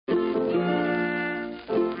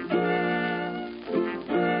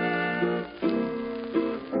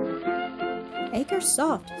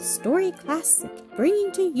AcreSoft Story Classic,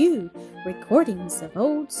 bringing to you recordings of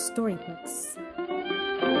old storybooks.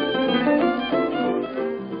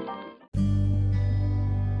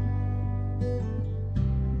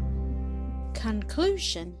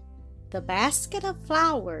 Conclusion: The Basket of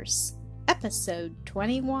Flowers, Episode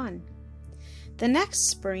 21. The next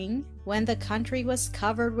spring, when the country was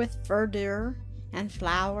covered with verdure and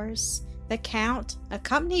flowers, the Count,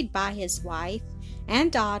 accompanied by his wife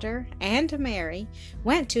and daughter and Mary,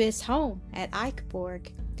 went to his home at Eichbourg.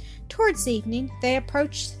 Towards evening they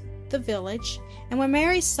approached the village, and when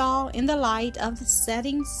Mary saw in the light of the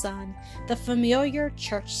setting sun the familiar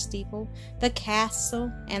church steeple, the castle,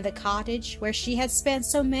 and the cottage where she had spent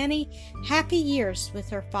so many happy years with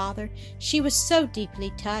her father, she was so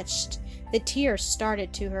deeply touched that tears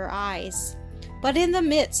started to her eyes. But in the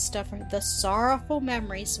midst of the sorrowful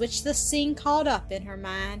memories which the scene called up in her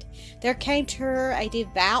mind, there came to her a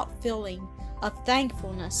devout feeling of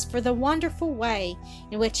thankfulness for the wonderful way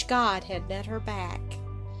in which God had led her back.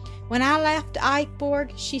 "When I left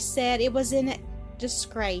Eichbourg," she said, "it was in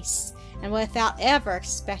disgrace, and without ever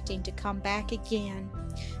expecting to come back again.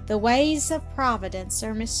 The ways of Providence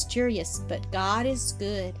are mysterious, but God is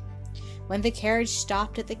good." When the carriage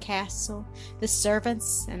stopped at the castle, the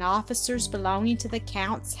servants and officers belonging to the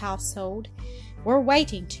Count's household were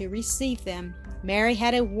waiting to receive them. Mary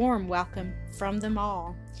had a warm welcome from them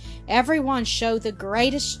all. Everyone showed the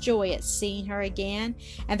greatest joy at seeing her again,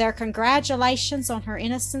 and their congratulations on her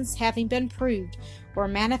innocence having been proved were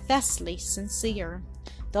manifestly sincere.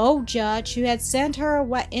 The old judge, who had sent her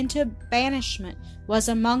away into banishment, was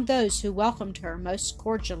among those who welcomed her most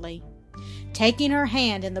cordially. Taking her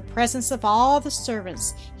hand in the presence of all the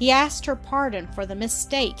servants, he asked her pardon for the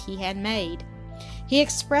mistake he had made. He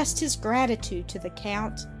expressed his gratitude to the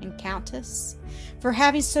Count and Countess for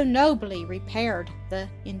having so nobly repaired the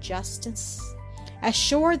injustice,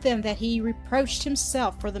 assured them that he reproached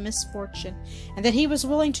himself for the misfortune, and that he was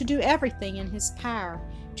willing to do everything in his power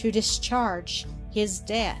to discharge his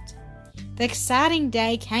debt. The exciting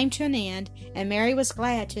day came to an end, and Mary was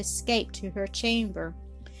glad to escape to her chamber.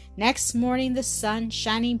 Next morning the sun,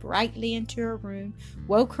 shining brightly into her room,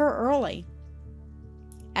 woke her early.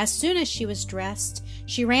 As soon as she was dressed,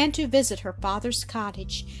 she ran to visit her father's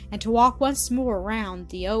cottage, and to walk once more round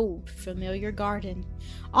the old familiar garden.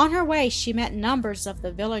 On her way she met numbers of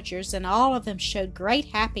the villagers, and all of them showed great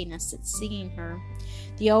happiness at seeing her.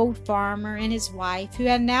 The old farmer and his wife, who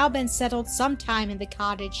had now been settled some time in the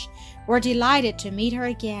cottage, were delighted to meet her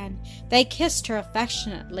again. They kissed her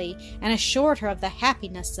affectionately and assured her of the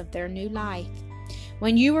happiness of their new life.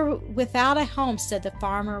 "When you were without a home," said the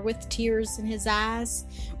farmer with tears in his eyes,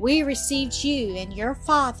 "we received you and your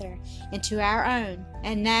father into our own.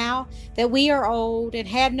 And now that we are old and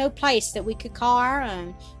have no place that we could call our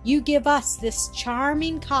own, you give us this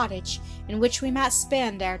charming cottage in which we might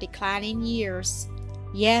spend our declining years."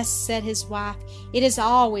 "Yes," said his wife, "it is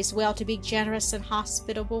always well to be generous and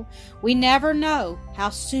hospitable. We never know how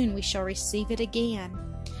soon we shall receive it again."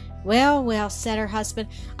 "Well, well," said her husband,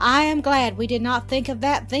 "I am glad we did not think of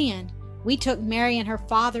that then. We took Mary and her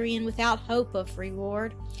father in without hope of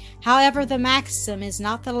reward. However, the maxim is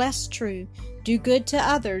not the less true. Do good to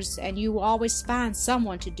others, and you will always find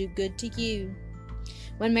someone to do good to you."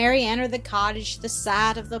 When Mary entered the cottage, the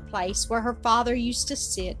sight of the place where her father used to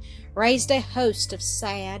sit raised a host of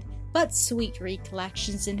sad but sweet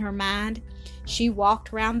recollections in her mind. She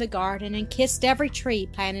walked round the garden and kissed every tree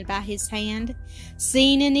planted by his hand,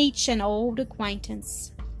 seeing in each an old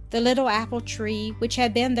acquaintance. The little apple tree, which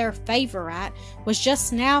had been their favorite, was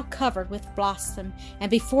just now covered with blossom, and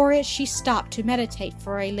before it she stopped to meditate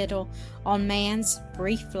for a little on man's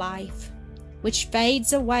brief life, which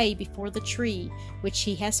fades away before the tree which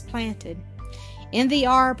he has planted. In the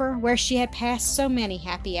arbor, where she had passed so many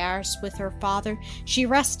happy hours with her father, she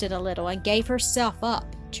rested a little and gave herself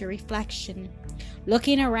up to reflection.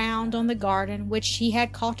 Looking around on the garden, which he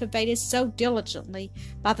had cultivated so diligently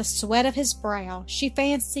by the sweat of his brow, she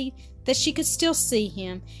fancied that she could still see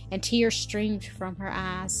him, and tears streamed from her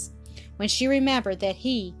eyes when she remembered that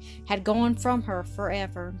he had gone from her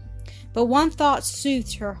forever. But one thought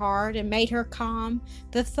soothed her heart and made her calm,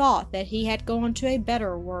 the thought that he had gone to a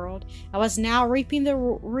better world, and was now reaping the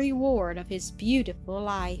reward of his beautiful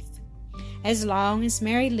life. As long as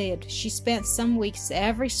Mary lived, she spent some weeks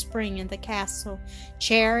every spring in the castle,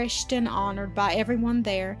 cherished and honored by everyone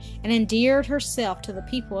there, and endeared herself to the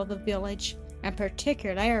people of the village, and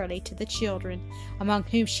particularly to the children, among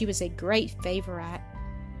whom she was a great favorite.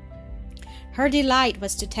 Her delight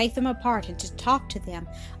was to take them apart and to talk to them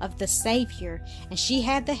of the Savior, and she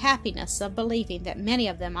had the happiness of believing that many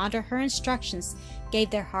of them, under her instructions, gave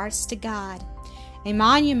their hearts to God. A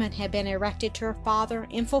monument had been erected to her father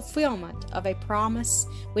in fulfillment of a promise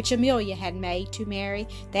which Amelia had made to Mary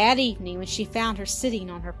that evening when she found her sitting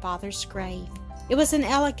on her father's grave. It was an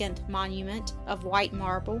elegant monument of white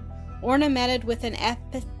marble, ornamented with an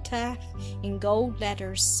epitaph in gold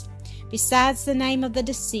letters. Besides the name of the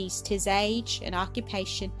deceased, his age, and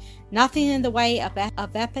occupation, nothing in the way of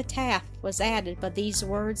epitaph was added but these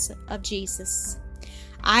words of Jesus: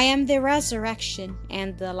 I am the resurrection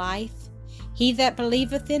and the life. He that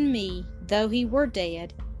believeth in me, though he were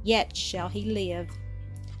dead, yet shall he live.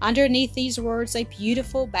 Underneath these words a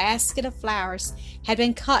beautiful basket of flowers had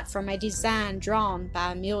been cut from a design drawn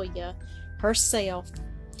by Amelia herself.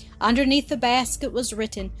 Underneath the basket was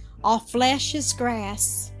written, All flesh is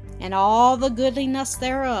grass, and all the goodliness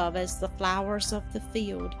thereof as the flowers of the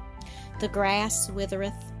field. The grass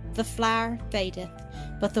withereth, the flower fadeth,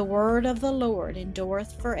 but the word of the Lord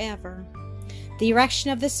endureth forever. The erection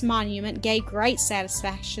of this monument gave great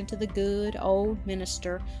satisfaction to the good old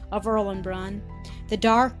minister of Erlenbrunn. The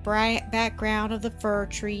dark background of the fir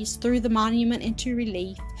trees threw the monument into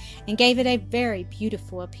relief and gave it a very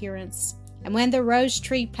beautiful appearance. And when the rose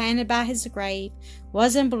tree planted by his grave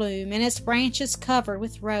was in bloom, and its branches covered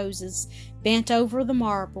with roses bent over the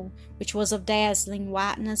marble, which was of dazzling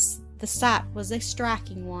whiteness, the sight was a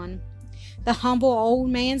striking one. The humble old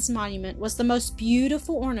man's monument was the most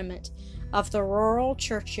beautiful ornament of the rural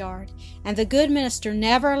churchyard, and the good minister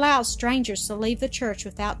never allowed strangers to leave the church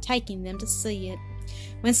without taking them to see it.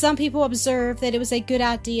 When some people observed that it was a good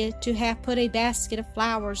idea to have put a basket of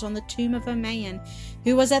flowers on the tomb of a man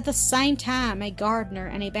who was at the same time a gardener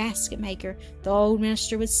and a basket maker, the old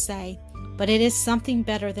minister would say, But it is something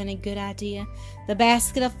better than a good idea. The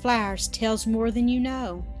basket of flowers tells more than you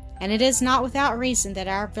know, and it is not without reason that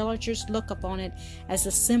our villagers look upon it as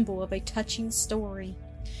the symbol of a touching story.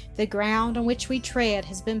 The ground on which we tread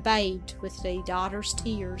has been bathed with a daughter's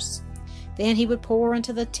tears. Then he would pour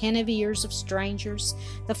into the attentive ears of strangers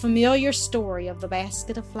the familiar story of the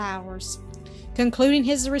basket of flowers, concluding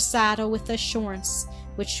his recital with the assurance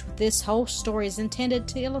which this whole story is intended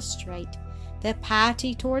to illustrate, that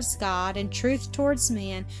piety towards God and truth towards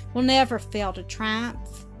men will never fail to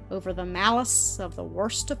triumph over the malice of the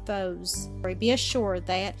worst of foes. Be assured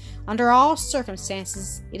that, under all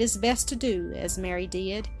circumstances, it is best to do as Mary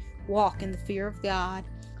did, walk in the fear of God,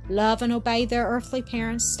 love and obey their earthly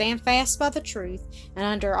parents, stand fast by the truth, and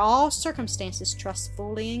under all circumstances trust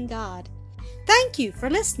fully in God. Thank you for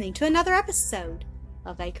listening to another episode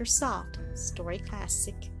of AcreSoft Story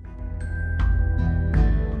Classic.